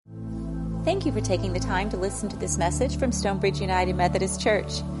Thank you for taking the time to listen to this message from Stonebridge United Methodist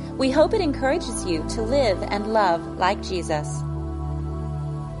Church. We hope it encourages you to live and love like Jesus.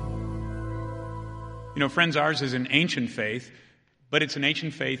 You know, friends, ours is an ancient faith, but it's an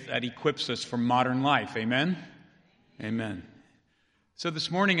ancient faith that equips us for modern life. Amen? Amen. So this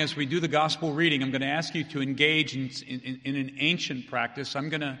morning, as we do the gospel reading, I'm going to ask you to engage in an ancient practice. I'm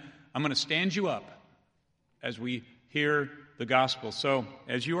going to stand you up as we hear the gospel. So,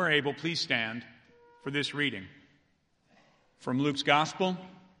 as you are able, please stand for this reading. From Luke's gospel,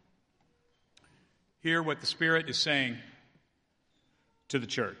 hear what the Spirit is saying to the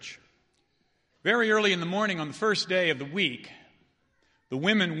church. Very early in the morning on the first day of the week, the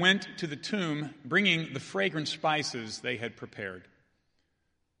women went to the tomb, bringing the fragrant spices they had prepared.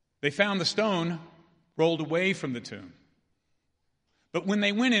 They found the stone rolled away from the tomb. But when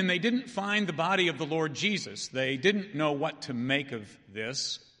they went in, they didn't find the body of the Lord Jesus. They didn't know what to make of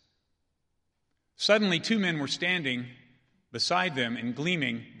this. Suddenly, two men were standing beside them in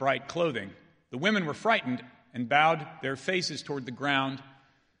gleaming, bright clothing. The women were frightened and bowed their faces toward the ground.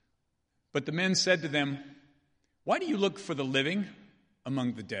 But the men said to them, "Why do you look for the living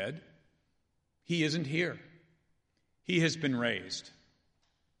among the dead? He isn't here. He has been raised.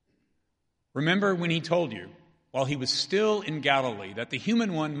 Remember when he told you, while he was still in Galilee, that the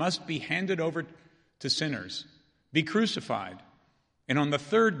human one must be handed over to sinners, be crucified, and on the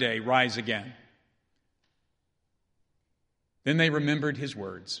third day rise again." Then they remembered his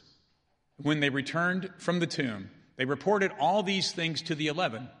words. When they returned from the tomb, they reported all these things to the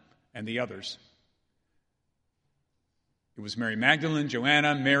 11 and the others. It was Mary Magdalene,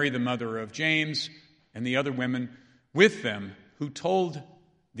 Joanna, Mary the mother of James, and the other women with them who told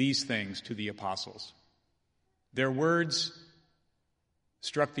these things to the apostles. Their words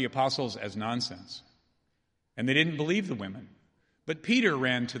struck the apostles as nonsense, and they didn't believe the women. But Peter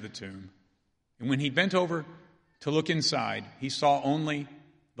ran to the tomb, and when he bent over to look inside, he saw only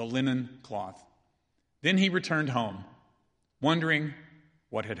the linen cloth. Then he returned home, wondering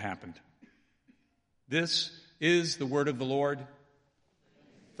what had happened. This is the word of the Lord.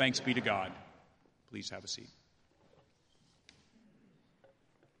 Thanks be to God. Please have a seat.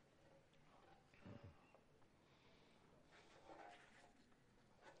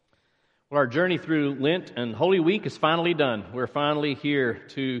 Well, our journey through Lent and Holy Week is finally done. We're finally here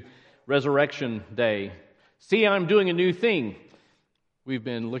to Resurrection Day. See, I'm doing a new thing. We've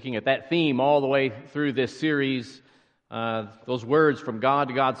been looking at that theme all the way through this series. Those words from God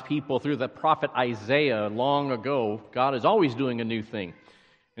to God's people through the prophet Isaiah long ago. God is always doing a new thing.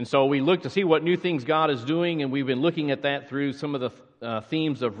 And so we look to see what new things God is doing, and we've been looking at that through some of the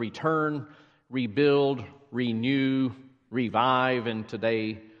themes of return, rebuild, renew, revive, and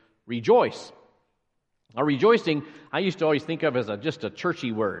today, rejoice. Now, rejoicing, I used to always think of as just a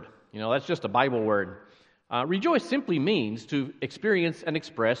churchy word. You know, that's just a Bible word. Rejoice simply means to experience and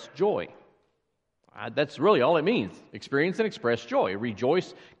express joy. That's really all it means. Experience and express joy.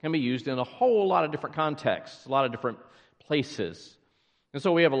 Rejoice can be used in a whole lot of different contexts, a lot of different places. And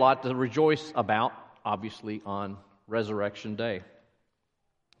so we have a lot to rejoice about, obviously, on Resurrection Day.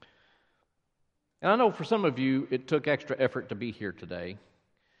 And I know for some of you, it took extra effort to be here today.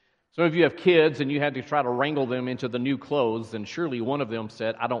 Some of you have kids and you had to try to wrangle them into the new clothes, and surely one of them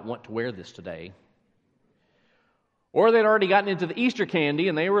said, "I don't want to wear this today." Or they'd already gotten into the Easter candy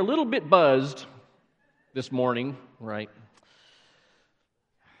and they were a little bit buzzed this morning, right?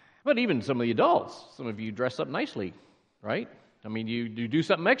 But even some of the adults, some of you dress up nicely, right? I mean, you do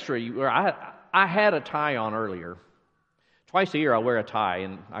something extra. I had a tie on earlier. Twice a year I wear a tie,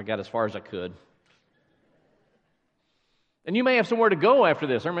 and I got as far as I could. And you may have somewhere to go after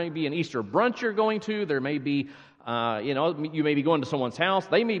this. There may be an Easter brunch you're going to. There may be, you may be going to someone's house.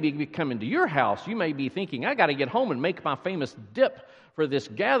 They may be coming to your house. You may be thinking, I got to get home and make my famous dip for this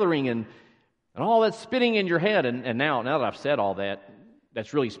gathering, and all that's spinning in your head. And now that I've said all that,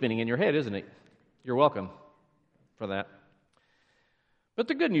 that's really spinning in your head, isn't it? You're welcome for that. But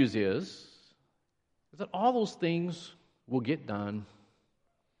the good news is that all those things will get done.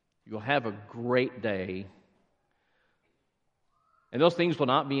 You'll have a great day. And those things will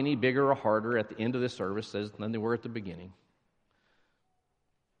not be any bigger or harder at the end of this service than they were at the beginning.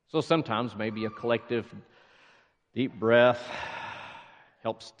 So sometimes maybe a collective deep breath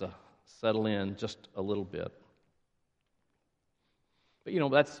helps to settle in just a little bit.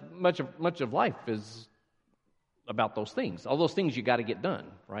 But that's much of life is about those things. All those things you got to get done,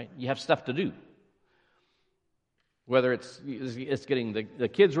 right? You have stuff to do. Whether it's getting the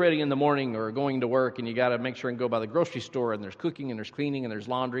kids ready in the morning or going to work, and you got to make sure and go by the grocery store, and there's cooking and there's cleaning and there's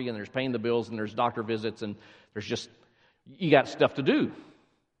laundry and there's paying the bills and there's doctor visits and there's just, you got stuff to do.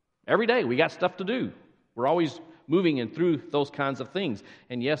 Every day we got stuff to do. We're always moving and through those kinds of things.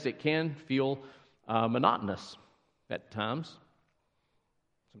 And yes, it can feel monotonous at times,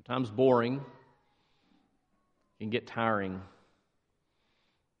 sometimes boring, can get tiring.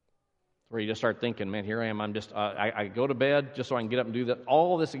 Where you just start thinking, man, here I am, I go to bed just so I can get up and do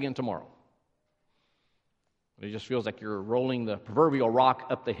all this again tomorrow. It just feels like you're rolling the proverbial rock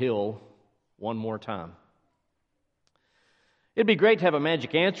up the hill one more time. It'd be great to have a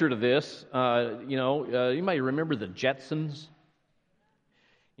magic answer to this. You might remember the Jetsons.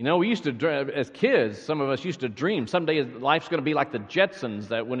 We used to, as kids, some of us used to dream someday life's going to be like the Jetsons,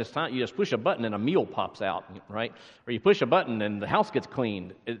 that when it's time, you just push a button and a meal pops out, right? Or you push a button and the house gets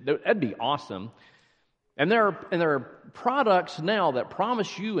cleaned. That'd be awesome. And there are products now that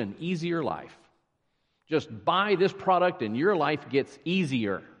promise you an easier life. Just buy this product and your life gets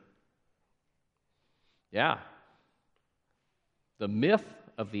easier. Yeah. The myth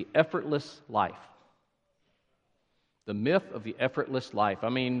of the effortless life. The myth of the effortless life. I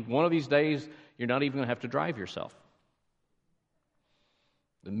mean, one of these days, you're not even going to have to drive yourself.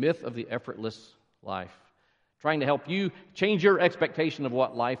 The myth of the effortless life. Trying to help you change your expectation of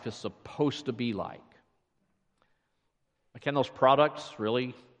what life is supposed to be like. Can those products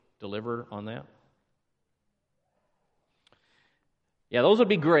really deliver on that? Yeah, those would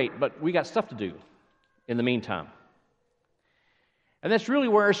be great, but we got stuff to do in the meantime. And that's really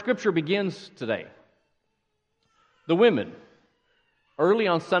where our scripture begins today. The women, early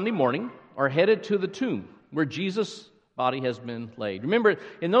on Sunday morning, are headed to the tomb where Jesus' body has been laid. Remember,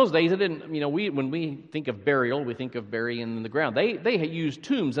 in those days, when we think of burial, we think of burying in the ground. They had used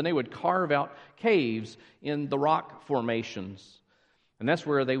tombs, and they would carve out caves in the rock formations. And that's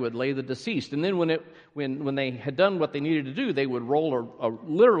where they would lay the deceased. And then when they had done what they needed to do, they would roll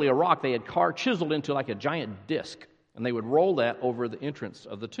literally a rock they had chiseled into like a giant disc. And they would roll that over the entrance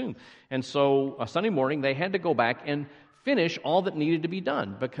of the tomb. And so Sunday morning, they had to go back and finish all that needed to be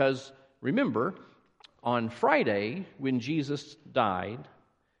done. Because remember, on Friday, when Jesus died,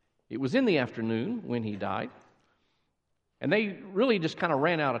 it was in the afternoon when he died. And they really just kind of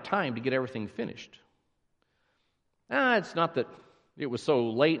ran out of time to get everything finished. It's not that it was so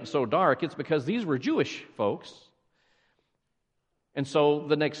late and so dark. It's because these were Jewish folks. And so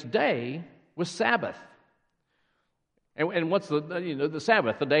the next day was Sabbath. And what's the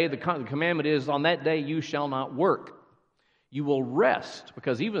Sabbath? The day, the commandment is, on that day you shall not work. You will rest,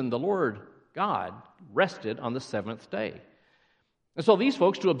 because even the Lord God rested on the seventh day. And so these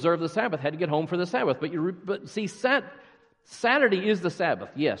folks, to observe the Sabbath, had to get home for the Sabbath. But see, Saturday is the Sabbath,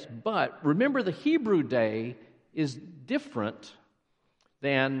 yes. But remember, the Hebrew day is different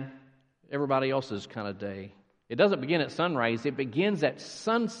than everybody else's kind of day. It doesn't begin at sunrise. It begins at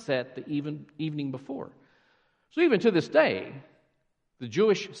sunset the evening before. So even to this day, the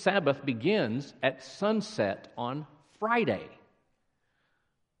Jewish Sabbath begins at sunset on Friday.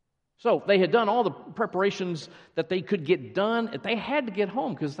 So they had done all the preparations that they could get done. They had to get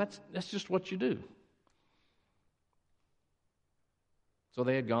home because that's just what you do. So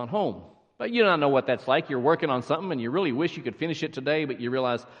they had gone home. But you don't know what that's like. You're working on something and you really wish you could finish it today, but you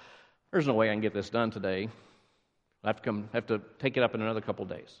realize there's no way I can get this done today. I have to take it up in another couple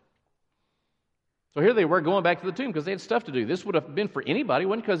days. So here they were going back to the tomb because they had stuff to do. This would have been for anybody. It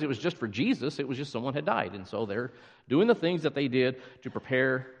wasn't because it was just for Jesus. It was just someone had died. And so they're doing the things that they did to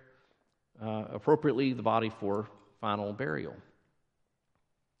prepare appropriately the body for final burial.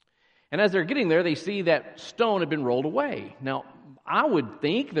 And as they're getting there, they see that stone had been rolled away. Now, I would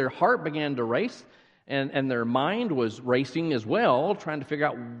think their heart began to race, and their mind was racing as well, trying to figure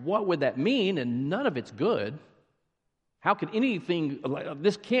out what would that mean, and none of it's good. How could anything,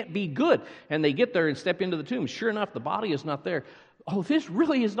 this can't be good? And they get there and step into the tomb. Sure enough, the body is not there. Oh, this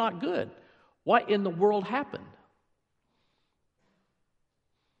really is not good. What in the world happened?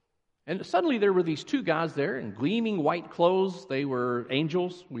 And suddenly there were these two guys there in gleaming white clothes. They were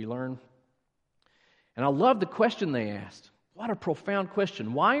angels, we learn. And I love the question they asked. What a profound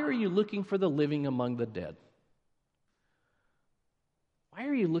question. Why are you looking for the living among the dead? Why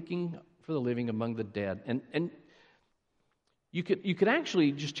are you looking for the living among the dead? And you could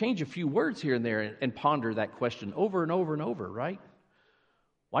actually just change a few words here and there and ponder that question over and over and over, right?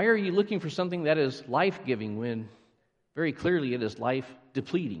 Why are you looking for something that is life-giving when very clearly it is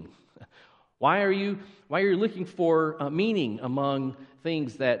life-depleting? Why are you looking for meaning among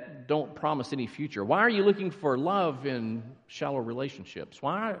things that don't promise any future? Why are you looking for love in shallow relationships?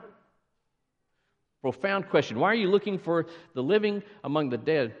 Profound question. Why are you looking for the living among the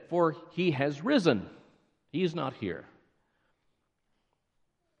dead? For he has risen. He is not here.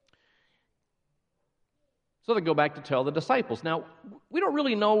 So they go back to tell the disciples. Now, we don't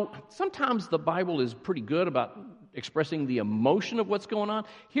really know. Sometimes the Bible is pretty good about expressing the emotion of what's going on.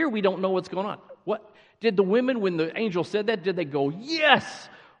 Here we don't know what's going on. What did the women, when the angel said that, did they go, yes?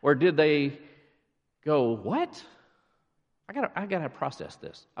 Or did they go, what? I gotta process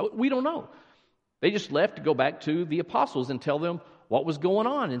this. We don't know. They just left to go back to the apostles and tell them what was going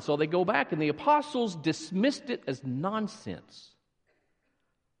on. And so they go back, and the apostles dismissed it as nonsense.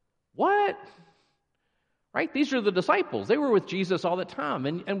 What? Right? These are the disciples. They were with Jesus all the time.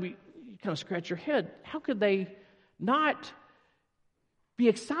 And you kind of scratch your head. How could they not be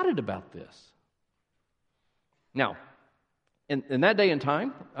excited about this? Now, in that day and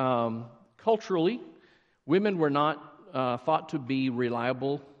time, culturally, women were not thought to be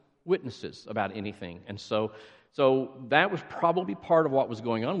reliable witnesses about anything. And so that was probably part of what was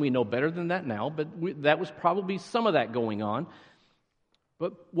going on. We know better than that now, but that was probably some of that going on.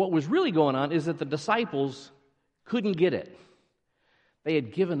 But what was really going on is that the disciples couldn't get it. They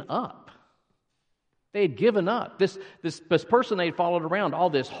had given up. They had given up. This person they had followed around, all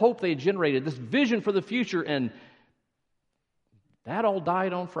this hope they had generated, this vision for the future, and that all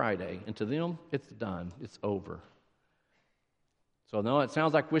died on Friday. And to them, it's done. It's over. So no, it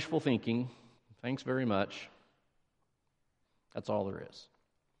sounds like wishful thinking. Thanks very much. That's all there is.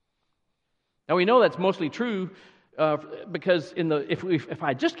 Now we know that's mostly true because if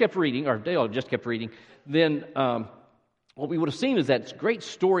I just kept reading, or Dale just kept reading, then what we would have seen is that great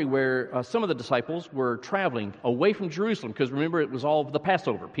story where some of the disciples were traveling away from Jerusalem, because remember, it was all the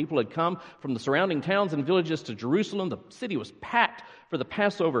Passover. People had come from the surrounding towns and villages to Jerusalem. The city was packed for the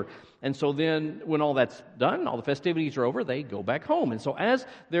Passover. And so then when all that's done, all the festivities are over, they go back home. And so as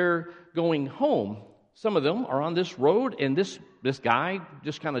they're going home, some of them are on this road, and this guy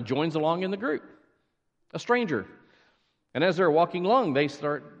just kind of joins along in the group, a stranger. And as they're walking along, they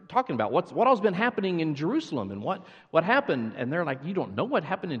start talking about what all's been happening in Jerusalem and what happened. And they're like, you don't know what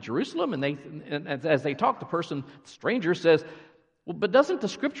happened in Jerusalem? And as they talk, the stranger says, well, but doesn't the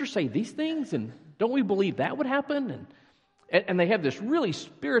Scripture say these things? And don't we believe that would happen? And they have this really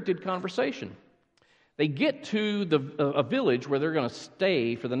spirited conversation. They get to a village where they're going to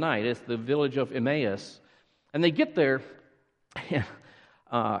stay for the night. It's the village of Emmaus. And they get there,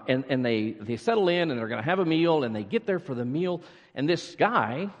 and they settle in, and they're going to have a meal, and they get there for the meal, and this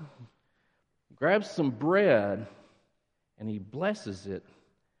guy grabs some bread, and he blesses it,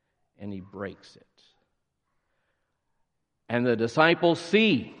 and he breaks it. And the disciples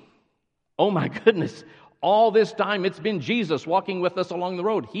see, oh my goodness, all this time it's been Jesus walking with us along the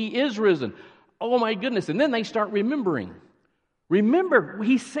road. He is risen. Oh my goodness. And then they start remembering. Remember,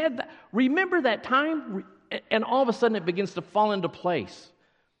 he said that. Remember that time? And all of a sudden it begins to fall into place.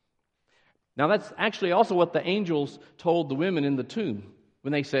 Now that's actually also what the angels told the women in the tomb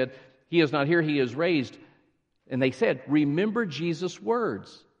when they said, he is not here, he is raised. And they said, remember Jesus'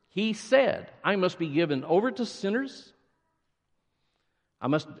 words. He said, I must be given over to sinners.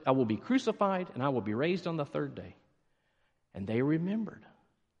 I will be crucified, and I will be raised on the third day. And they remembered.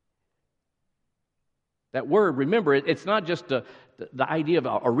 That word, remember, it's not just the idea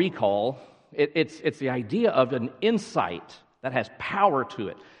of a recall. It's the idea of an insight that has power to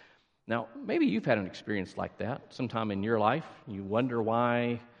it. Now, maybe you've had an experience like that sometime in your life. You wonder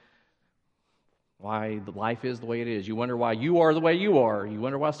why the life is the way it is. You wonder why you are the way you are. You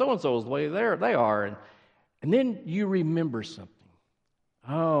wonder why so-and-so is the way they are. And then you remember something.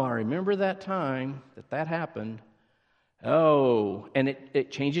 Oh, I remember that time that happened. Oh, and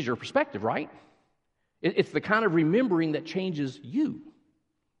it changes your perspective, right? It's the kind of remembering that changes you.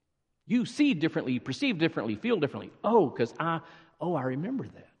 You see differently, perceive differently, feel differently. Oh, because I remember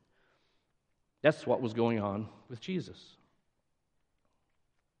that. That's what was going on with Jesus.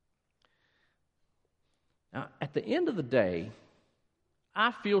 Now, at the end of the day,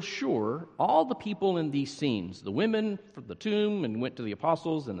 I feel sure all the people in these scenes, the women from the tomb and went to the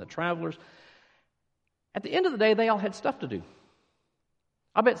apostles and the travelers, at the end of the day, they all had stuff to do.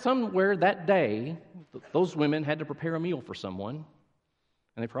 I bet somewhere that day, those women had to prepare a meal for someone,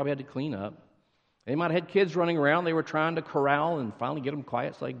 and they probably had to clean up. They might have had kids running around. They were trying to corral and finally get them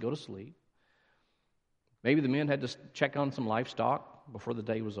quiet so they could go to sleep. Maybe the men had to check on some livestock before the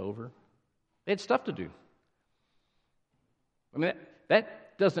day was over. They had stuff to do. I mean,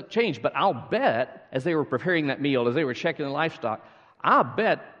 that doesn't change, but I'll bet as they were preparing that meal, as they were checking the livestock, I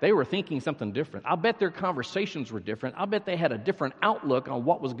bet they were thinking something different. I bet their conversations were different. I bet they had a different outlook on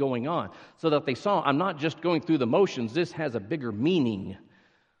what was going on so that they saw, I'm not just going through the motions. This has a bigger meaning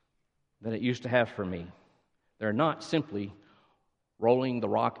than it used to have for me. They're not simply rolling the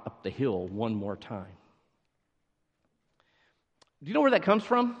rock up the hill one more time. Do you know where that comes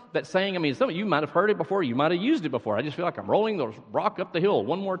from? That saying, I mean, some of you might have heard it before, you might have used it before. I just feel like I'm rolling the rock up the hill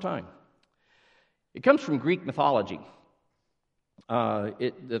one more time. It comes from Greek mythology.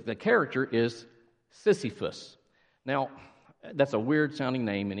 The character is Sisyphus. Now, that's a weird-sounding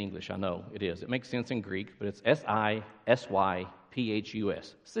name in English, I know it is. It makes sense in Greek, but it's Sisyphus,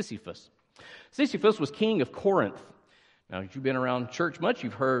 Sisyphus. Sisyphus was king of Corinth. Now, if you've been around church much,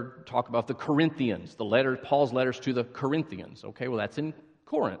 you've heard talk about the Corinthians, Paul's letters to the Corinthians. Okay, well, that's in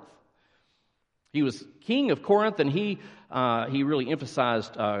Corinth. He was king of Corinth, and he really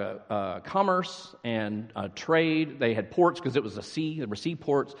emphasized commerce and trade. They had ports because it was a sea. There were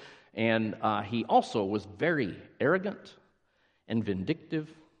seaports. And he also was very arrogant and vindictive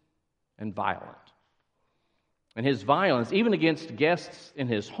and violent. And his violence, even against guests in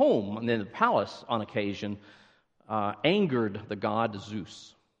his home and in the palace on occasion, angered the god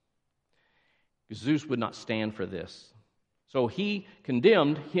Zeus. Zeus would not stand for this. So he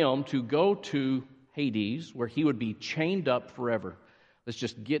condemned him to go to Hades, where he would be chained up forever. Let's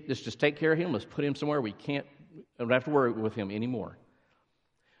just take care of him. Let's put him somewhere we don't have to worry with him anymore.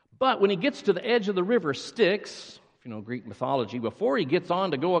 But when he gets to the edge of the river Styx, if you know Greek mythology, before he gets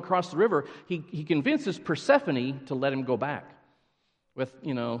on to go across the river, he convinces Persephone to let him go back.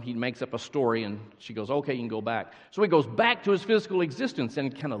 He makes up a story, and she goes, okay, you can go back. So he goes back to his physical existence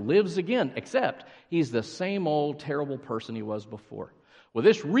and kind of lives again, except he's the same old terrible person he was before. Well,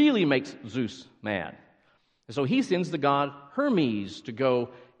 this really makes Zeus mad. And so he sends the god Hermes to go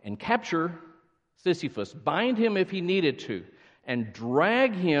and capture Sisyphus, bind him if he needed to, and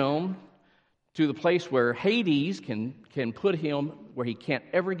drag him to the place where Hades can put him where he can't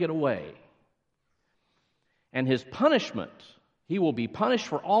ever get away. And his punishment, he will be punished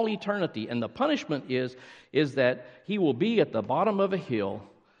for all eternity. And the punishment is that he will be at the bottom of a hill,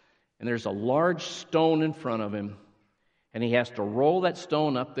 and there's a large stone in front of him, and he has to roll that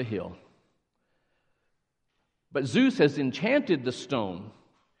stone up the hill. But Zeus has enchanted the stone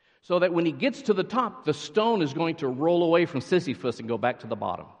so that when he gets to the top, the stone is going to roll away from Sisyphus and go back to the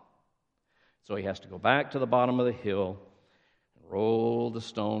bottom. So he has to go back to the bottom of the hill, roll the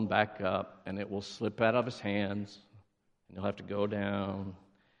stone back up, and it will slip out of his hands. And he'll have to go down.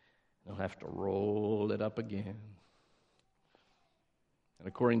 He'll have to roll it up again. And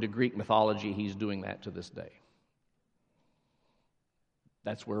according to Greek mythology, he's doing that to this day.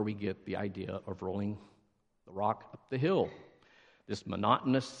 That's where we get the idea of rolling the rock up the hill. This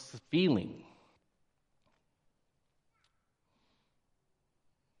monotonous feeling.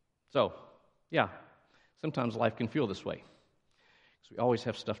 So, yeah, sometimes life can feel this way, because we always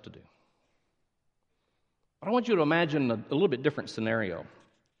have stuff to do. But I want you to imagine a little bit different scenario.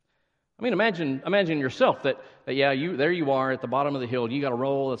 I mean, imagine yourself that there you are at the bottom of the hill. You got to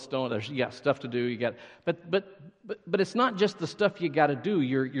roll the stone. You got stuff to do. But it's not just the stuff you got to do.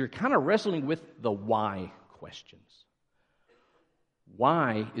 You're kind of wrestling with the why questions.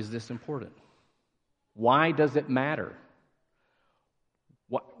 Why is this important? Why does it matter?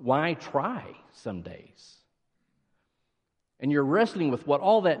 Why try some days? And you're wrestling with what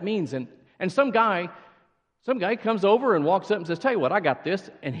all that means. And some guy comes over and walks up and says, tell you what, I got this.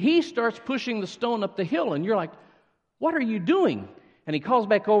 And he starts pushing the stone up the hill. And you're like, what are you doing? And he calls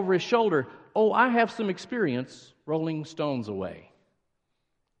back over his shoulder, oh, I have some experience rolling stones away.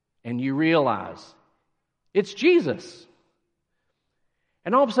 And you realize it's Jesus.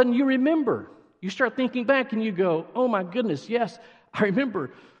 And all of a sudden you remember. You start thinking back and you go, oh my goodness, yes, I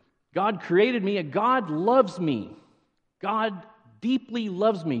remember God created me and God loves me. God deeply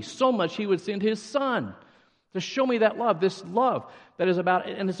loves me so much He would send His Son to show me that love, this love that is about,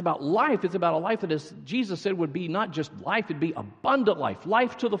 and it's about life. It's about a life that, as Jesus said, would be not just life, it'd be abundant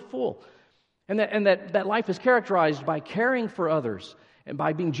life to the full. And that life is characterized by caring for others and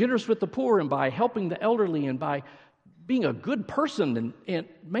by being generous with the poor and by helping the elderly and by being a good person and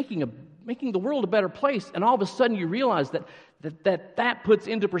making the world a better place. And all of a sudden you realize that puts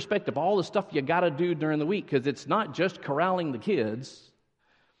into perspective all the stuff you got to do during the week, because it's not just corralling the kids,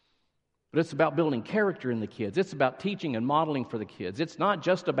 but it's about building character in the kids. It's about teaching and modeling for the kids. It's not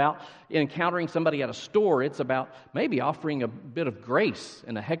just about encountering somebody at a store. It's about maybe offering a bit of grace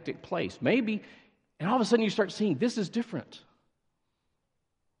in a hectic place. Maybe, and all of a sudden you start seeing this is different.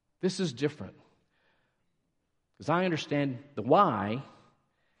 This is different. Because I understand the why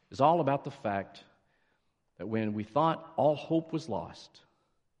is all about the fact that when we thought all hope was lost,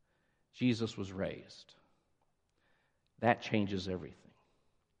 Jesus was raised. That changes everything.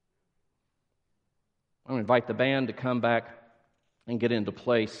 I'm going to invite the band to come back and get into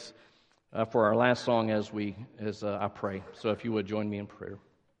place for our last song as I pray. So if you would join me in prayer.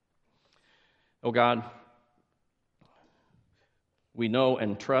 Oh God, We know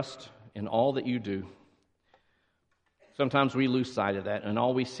and trust in all that you do. Sometimes we lose sight of that, and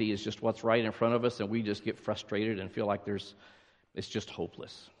all we see is just what's right in front of us, and we just get frustrated and feel like it's just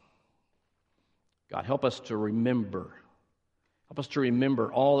hopeless. God, help us to remember. Help us to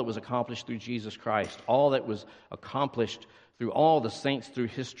remember all that was accomplished through Jesus Christ, all that was accomplished through all the saints through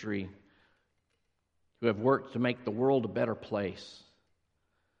history who have worked to make the world a better place,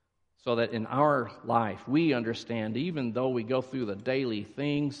 so that in our life we understand, even though we go through the daily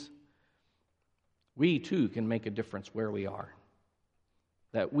things, we too can make a difference where we are.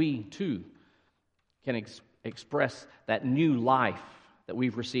 That we too can express that new life that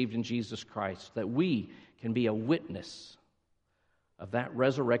we've received in Jesus Christ. That we can be a witness of that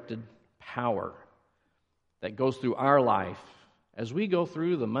resurrected power that goes through our life as we go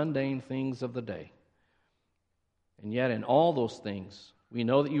through the mundane things of the day. And yet in all those things, we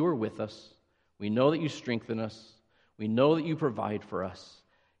know that you are with us. We know that you strengthen us. We know that you provide for us.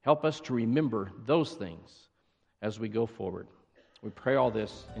 Help us to remember those things as we go forward. We pray all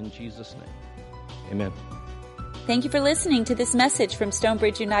this in Jesus' name. Amen. Thank you for listening to this message from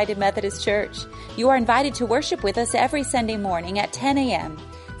Stonebridge United Methodist Church. You are invited to worship with us every Sunday morning at 10 a.m.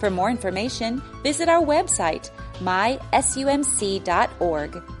 For more information, visit our website, mysumc.org.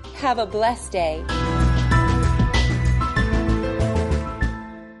 Have a blessed day.